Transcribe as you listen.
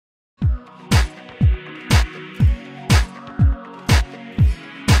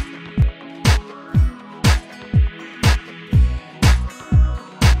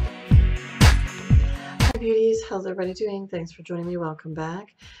how's everybody doing? Thanks for joining me. Welcome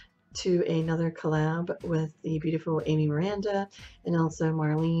back to another collab with the beautiful Amy Miranda and also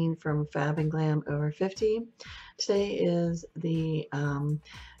Marlene from Fab and Glam Over 50. Today is the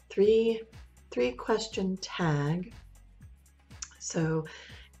three question tag. So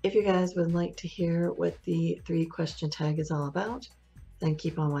if you guys would like to hear what the 3 question tag is all about, then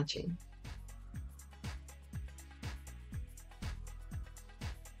keep on watching.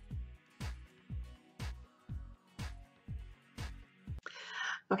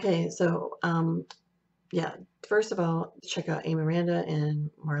 Okay, so yeah, first of all, check out Amy Miranda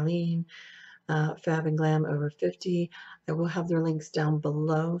and Marlene, Fab and Glam Over 50. I will have their links down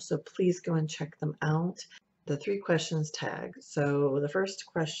below, so please go and check them out. The 3 questions tag. So the first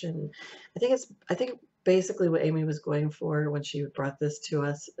question, I think basically what Amy was going for when she brought this to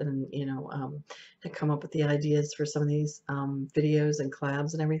us, and had come up with the ideas for some of these videos and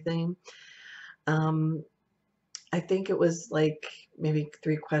collabs and everything. I think it was like maybe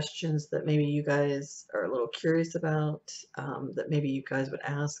 3 questions that maybe you guys are a little curious about, that maybe you guys would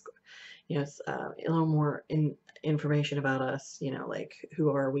ask, a little more information about us, like who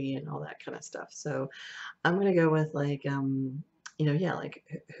are we and all that kind of stuff. So I'm going to go with like, yeah,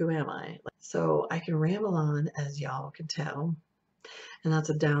 like who am I? So I can ramble on, as y'all can tell, and that's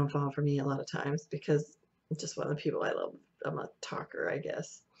a downfall for me a lot of times because I'm just one of the people I love. I'm a talker, I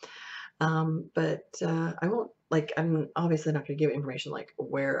guess. But I won't, like, I'm obviously not going to give information like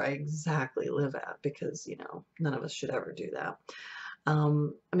where I exactly live at because, none of us should ever do that.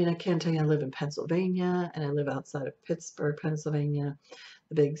 I mean, I can tell you I live in Pennsylvania and I live outside of Pittsburgh, Pennsylvania,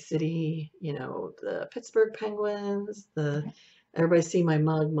 the big city, the Pittsburgh Penguins, everybody see my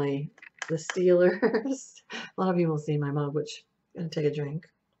mug, the Steelers. A lot of people see my mug, which I'm going to take a drink.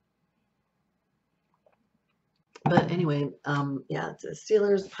 But anyway, yeah, the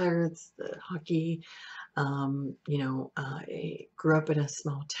Steelers, Pirates, the hockey. I grew up in a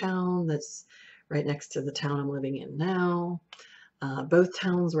small town that's right next to the town I'm living in now. Both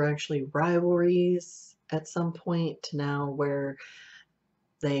towns were actually rivalries at some point to now where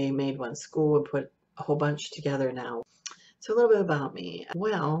they made one school and put a whole bunch together now. So a little bit about me.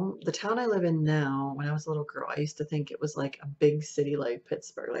 Well, the town I live in now, when I was a little girl, I used to think it was like a big city like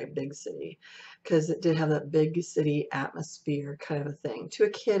Pittsburgh, like a big city, because it did have that big city atmosphere kind of a thing. To a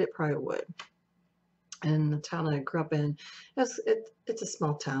kid, it probably would. And the town I grew up in, it's a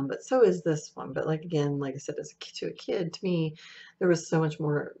small town, but so is this one. But like again, like I said, to a kid, to me, there was so much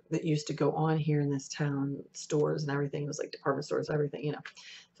more that used to go on here in this town, stores and everything. It was like department stores, everything, So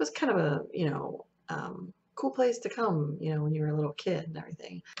it was kind of a, cool place to come, when you were a little kid and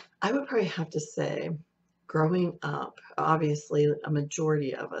everything. I would probably have to say, growing up, obviously a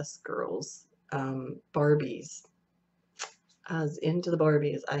majority of us girls, Barbies. I was into the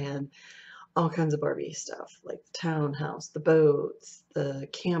Barbies. I had all kinds of Barbie stuff, like the townhouse, the boats, the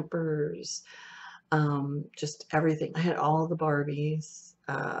campers, just everything. I had all the Barbies.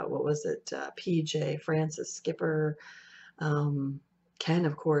 What was it? PJ, Francis, Skipper, Ken,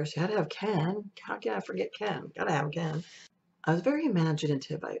 of course. You had to have Ken. How can I forget Ken? Gotta have Ken. I was very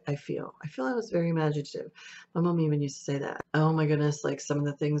imaginative, I feel. I feel I was very imaginative. My mom even used to say that. Oh my goodness, like some of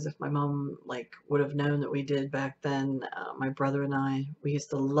the things if my mom like would have known that we did back then, my brother and I, we used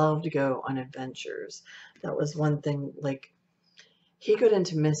to love to go on adventures. That was one thing, like he got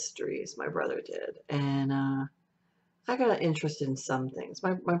into mysteries, my brother did, and I got interested in some things.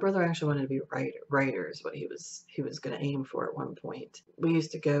 My brother actually wanted to be writer is what he was going to aim for at one point. We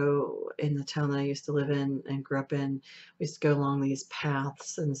used to go in the town that I used to live in and grew up in. We used to go along these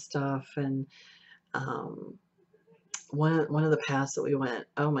paths and stuff. And one of the paths that we went,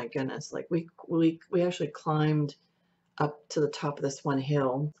 oh my goodness! Like we actually climbed up to the top of this one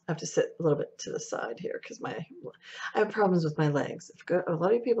hill. I have to sit a little bit to the side here because I have problems with my legs. A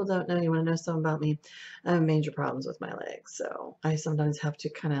lot of people don't know, you want to know something about me, I have major problems with my legs. So I sometimes have to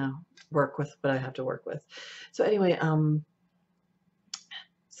kind of work with what I have to work with. So anyway,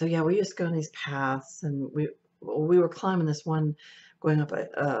 so yeah, we used to go on these paths and we were climbing this one, going up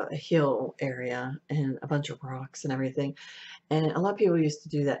a hill area and a bunch of rocks and everything. And a lot of people used to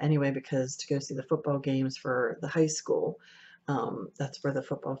do that anyway because to go see the football games for the high school, that's where the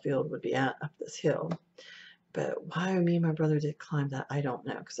football field would be at, up this hill. But why me and my brother did climb that, I don't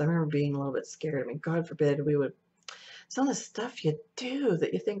know. Because I remember being a little bit scared. I mean, God forbid we would, some of the stuff you do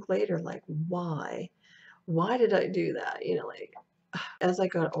that you think later, like, why? Why did I do that? Like, as I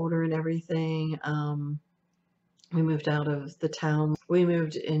got older and everything, we moved out of the town. We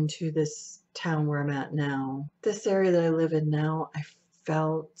moved into this town where I'm at now. This area that I live in now, I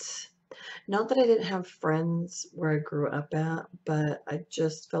felt, not that I didn't have friends where I grew up at, but I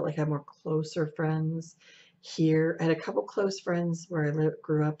just felt like I had more closer friends here. I had a couple close friends where I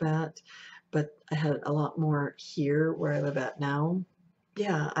grew up at, but I had a lot more here where I live at now.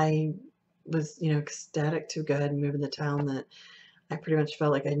 Yeah, I was, ecstatic to go ahead and move in the town that I pretty much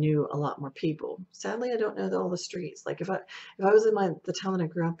felt like I knew a lot more people. Sadly, I don't know all the streets. Like if I was in the town that I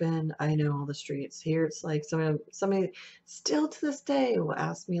grew up in, I know all the streets. Here, it's like somebody still to this day will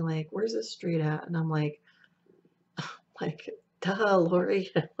ask me like, "Where's this street at?" And I'm like, duh, Lori.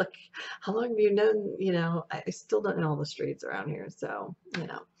 Like, how long have you known? I still don't know all the streets around here. So,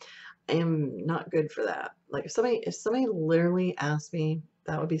 I am not good for that. Like, if somebody literally asked me,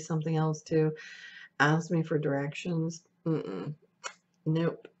 that would be something else too. Ask me for directions. Mm-mm.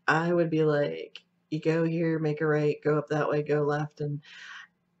 Nope. I would be like, you go here, make a right, go up that way, go left, and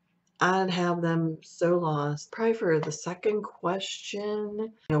I'd have them so lost. Probably for the second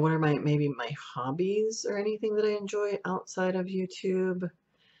question, what are maybe my hobbies or anything that I enjoy outside of YouTube,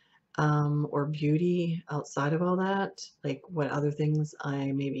 or beauty outside of all that? Like what other things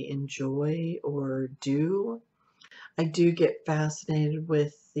I maybe enjoy or do? I do get fascinated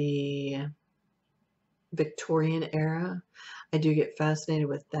with the Victorian era. I do get fascinated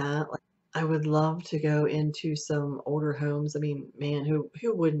with that. Like, I would love to go into some older homes. I mean, man, who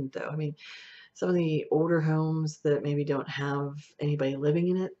wouldn't though? I mean, some of the older homes that maybe don't have anybody living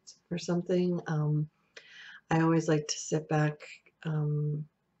in it or something. I always like to sit back, um,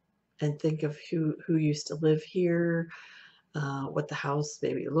 and think of who used to live here, what the house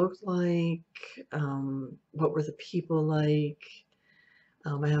maybe looked like, what were the people like.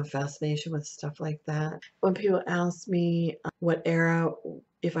 I have fascination with stuff like that. When people ask me what era,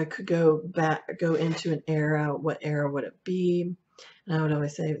 if I could go into an era, what era would it be? And I would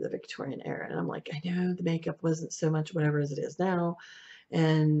always say the Victorian era. And I'm like, I know the makeup wasn't so much whatever as it is now,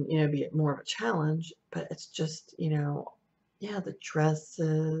 and be more of a challenge, but it's just, yeah, the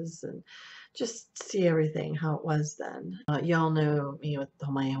dresses and just see everything how it was then. Y'all know me with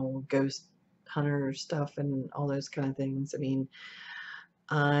all my whole ghost hunter stuff and all those kind of things. I mean,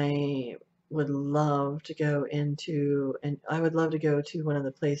 I would love to go into, and I would love to go to one of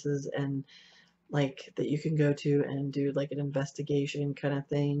the places and like that you can go to and do like an investigation kind of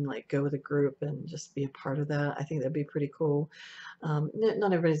thing, like go with a group and just be a part of that. I think that'd be pretty cool.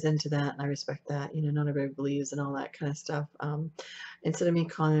 Not everybody's into that, and I respect that. Not everybody believes in all that kind of stuff. Instead of me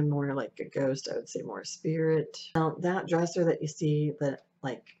calling him more like a ghost, I would say more a spirit. Now, that dresser that you see, that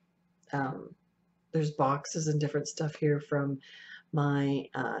like, um, there's boxes and different stuff here from my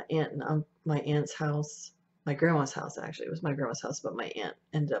aunt and my aunt's house, my grandma's house actually. It was my grandma's house, but my aunt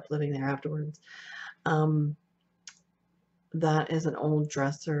ended up living there afterwards. Um, that is an old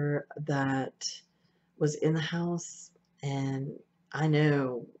dresser that was in the house, and I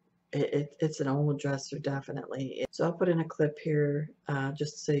know it's an old dresser, definitely. So I'll put in a clip here,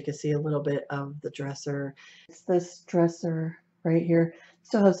 just so you can see a little bit of the dresser. It's this dresser right here.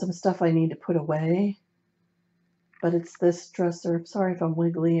 Still have some stuff I need to put away, but it's this dresser. Sorry if I'm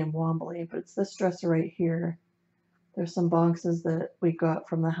wiggly and wobbly, but it's this dresser right here. There's some boxes that we got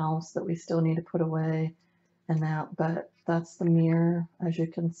from the house that we still need to put away, and that, but that's the mirror, as you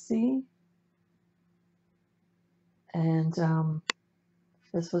can see. And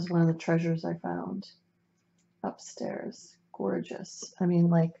this was one of the treasures I found upstairs. Gorgeous. I mean,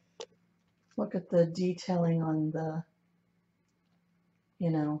 like, look at the detailing on the,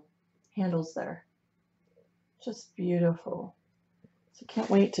 handles there. Just beautiful. So can't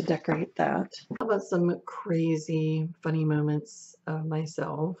wait to decorate that. How about some crazy, funny moments of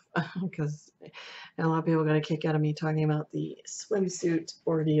myself? Because a lot of people got a kick out of me talking about the swimsuit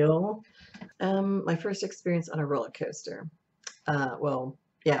ordeal. My first experience on a roller coaster. Well,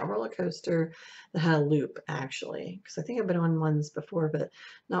 yeah, a roller coaster that had a loop, actually, because I think I've been on ones before, but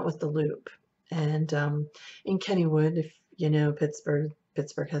not with the loop. And in Kennywood, if you know Pittsburgh,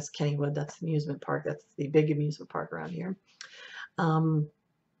 Pittsburgh has Kennywood. That's the amusement park. That's the big amusement park around here.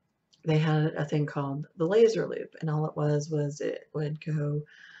 They had a thing called the laser loop, and all it was it would go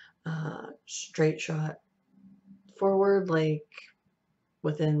straight shot forward, like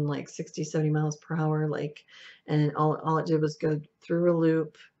within like 60, 70 miles per hour, like, and all it did was go through a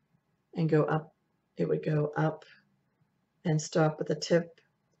loop and go up. It would go up and stop at the tip,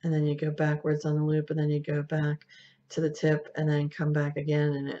 and then you go backwards on the loop, and then you go back to the tip, and then come back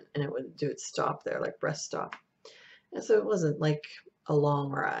again, and it would do its stop there, like rest stop. And so it wasn't like a long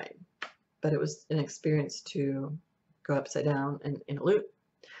ride, but it was an experience to go upside down and in a loop.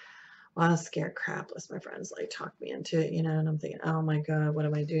 Well, I was scared crapless. My friends like talked me into it, and I'm thinking, oh my God, what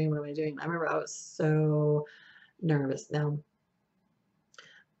am I doing? What am I doing? I remember I was so nervous. Now,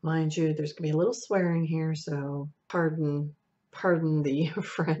 mind you, there's gonna be a little swearing here, so pardon pardon the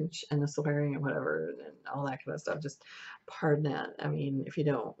French and the swearing and whatever and all that kind of stuff. Just pardon that. I mean, if you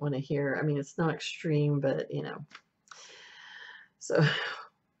don't want to hear, I mean, it's not extreme, but you know. So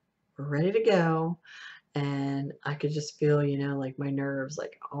we're ready to go. And I could just feel, you know, like my nerves,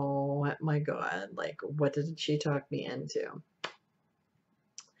 like, oh my God, like, what did she talk me into?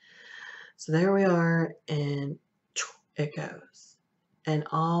 So there we are, and it goes. And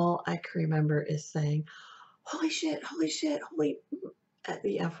all I can remember is saying, holy shit, holy, at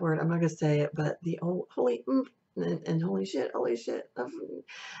the F word. I'm not going to say it, but the old holy, and holy shit,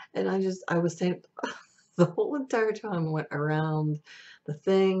 and I was saying the whole entire time. We went around the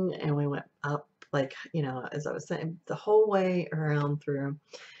thing and we went up, like, you know, as I was saying, the whole way around through.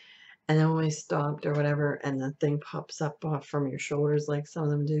 And then when we stopped or whatever, and the thing pops up off from your shoulders, like some of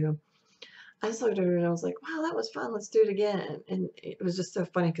them do, I just looked at her and I was like, wow, that was fun. Let's do it again. And it was just so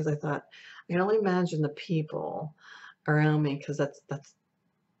funny because I thought, I can only imagine the people around me, because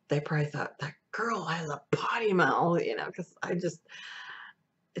they probably thought that girl has a potty mouth, you know, because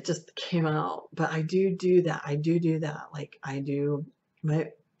it just came out. But I do that. I do that. Like I do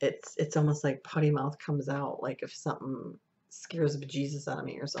it's almost like potty mouth comes out, like if something scares the bejesus out of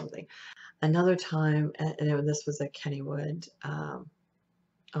me or something. Another time, this was at Kennywood.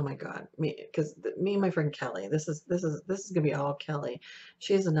 Oh my God, because me and my friend Kelly. This is gonna be all Kelly.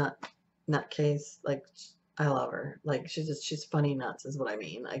 She's a nutcase. Like I love her. Like she's funny nuts is what I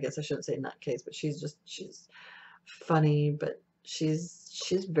mean. I guess I shouldn't say nutcase, but she's funny, but she's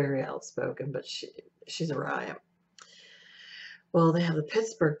very outspoken, but she's a riot. Well, they have the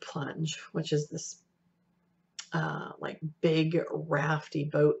Pittsburgh Plunge, which is this like big rafty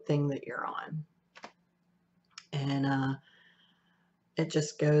boat thing that you're on, and it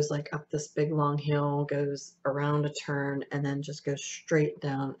just goes like up this big long hill, goes around a turn, and then just goes straight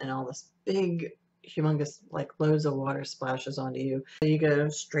down, and all this big, humongous, like loads of water splashes onto you. So you go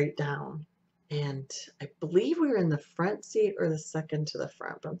straight down. And I believe we were in the front seat or the second to the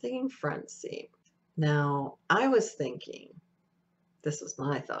front, but I'm thinking front seat. Now, I was thinking, this was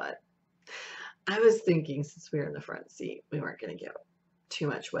my thought, I was thinking since we were in the front seat, we weren't going to get too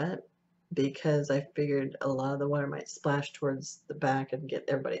much wet, because I figured a lot of the water might splash towards the back and get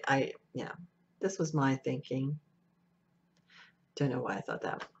everybody. Yeah, this was my thinking. Don't know why I thought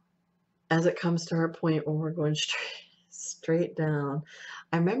that. As it comes to our point when we're going straight down,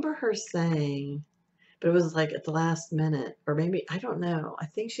 I remember her saying, but it was like at the last minute, or maybe, I don't know. I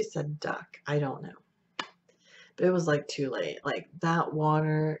think she said duck. I don't know. But it was like too late. Like that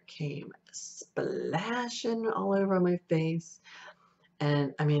water came splashing all over my face.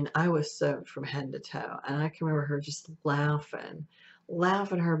 And I mean, I was soaked from head to toe. And I can remember her just laughing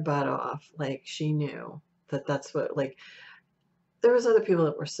her butt off. Like she knew that that's what, like, there was other people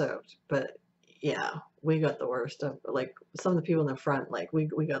that were soaked, but yeah, we got the worst of, like, some of the people in the front, like, we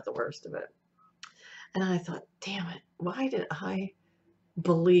got the worst of it. And I thought, damn it, why did I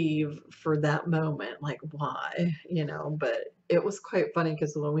believe for that moment? Like, why, you know? But it was quite funny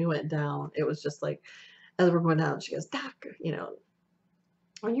because when we went down, it was just like, as we're going down, she goes, Doc, you know,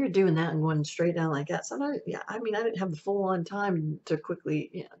 when you're doing that and going straight down like that, sometimes, yeah, I mean, I didn't have the full on time to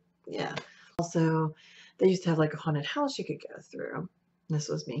quickly, yeah. Also, they used to have like a haunted house you could go through. This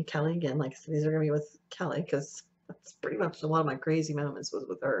was me and Kelly again. Like I said, these are gonna be with Kelly because that's pretty much a lot of my crazy moments was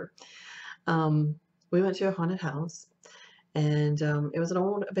with her. We went to a haunted house, and it was an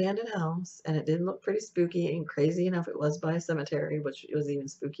old abandoned house, and it did look pretty spooky, and crazy enough it was by a cemetery, which it was even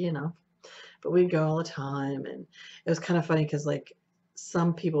spooky enough. But we'd go all the time, and it was kind of funny because like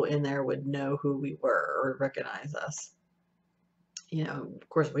some people in there would know who we were or recognize us. You know, of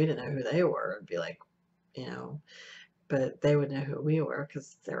course we didn't know who they were. It'd be like, you know, but they would know who we were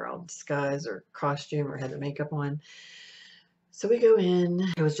because they're all disguised or costume or had the makeup on. So we go in.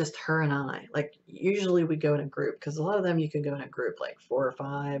 It was just her and I. Like usually we go in a group because a lot of them you can go in a group, like 4 or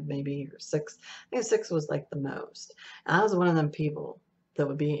 5 maybe, or 6. I think 6 was like the most. And I was one of them people that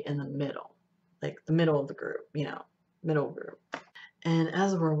would be in the middle, like the middle of the group, you know, middle group. And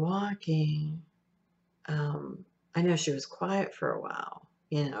as we're walking, I know she was quiet for a while,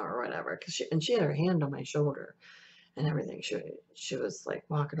 you know, or whatever, because she had her hand on my shoulder and everything. She was like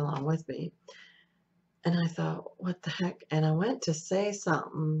walking along with me, and I thought, what the heck? And I went to say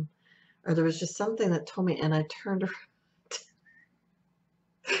something, or there was just something that told me, and I turned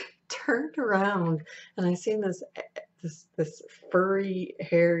around, and I seen this furry,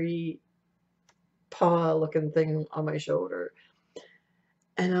 hairy paw looking thing on my shoulder,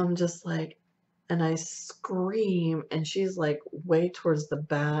 and I'm just like, and I scream, and she's like way towards the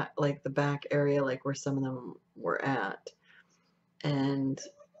back, like the back area, like where some of them were at. And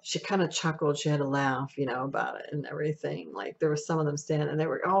she kind of chuckled. She had a laugh, you know, about it and everything. Like there were some of them standing and they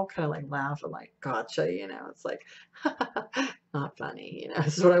were all kind of like laughing, like, gotcha, you know, it's like, not funny, you know,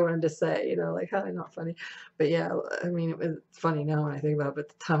 this is what I wanted to say, you know, like, how not funny. But yeah, I mean, it was funny now when I think about it, but at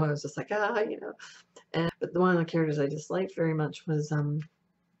the time I was just like, you know. But the one of the characters I disliked very much was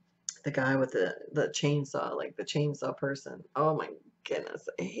the guy with the chainsaw, like the chainsaw person. Oh my goodness,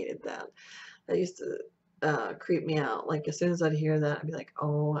 I hated that. That used to creep me out. Like as soon as I'd hear that, I'd be like,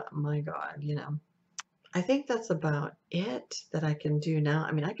 oh my God, you know. I think that's about it that I can do now.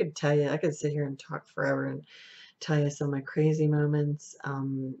 I mean, I could tell you, I could sit here and talk forever and tell you some of my crazy moments,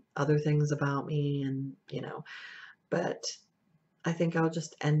 other things about me, and you know, but I think I'll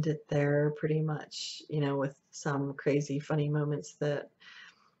just end it there pretty much, you know, with some crazy funny moments that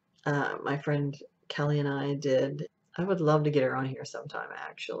my friend Kelly and I did. I would love to get her on here sometime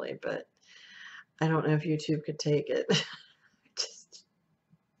actually, but I don't know if YouTube could take it. Just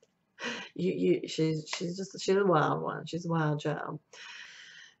she's a wild one. She's a wild child.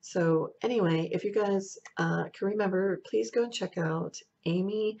 So anyway, if you guys can remember, please go and check out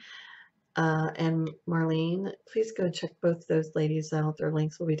Amy and Marlene. Please go check both those ladies out. Their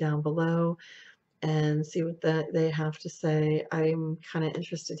links will be down below and see what they have to say. I'm kind of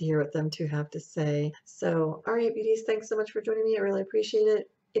interested to hear what them two have to say. So, all right, beauties, thanks so much for joining me. I really appreciate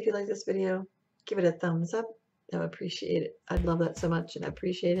it. If you like this video, give it a thumbs up. I would appreciate it. I'd love that so much and I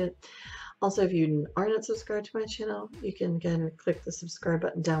appreciate it. Also, if you are not subscribed to my channel, you can again click the subscribe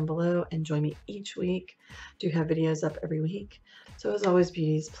button down below and join me each week. I do have videos up every week. So as always,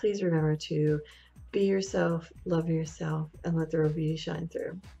 beauties, please remember to be yourself, love yourself, and let the real beauty shine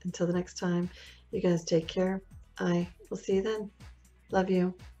through. Until the next time, you guys take care. I will see you then. Love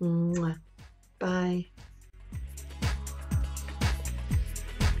you. Mwah. Bye.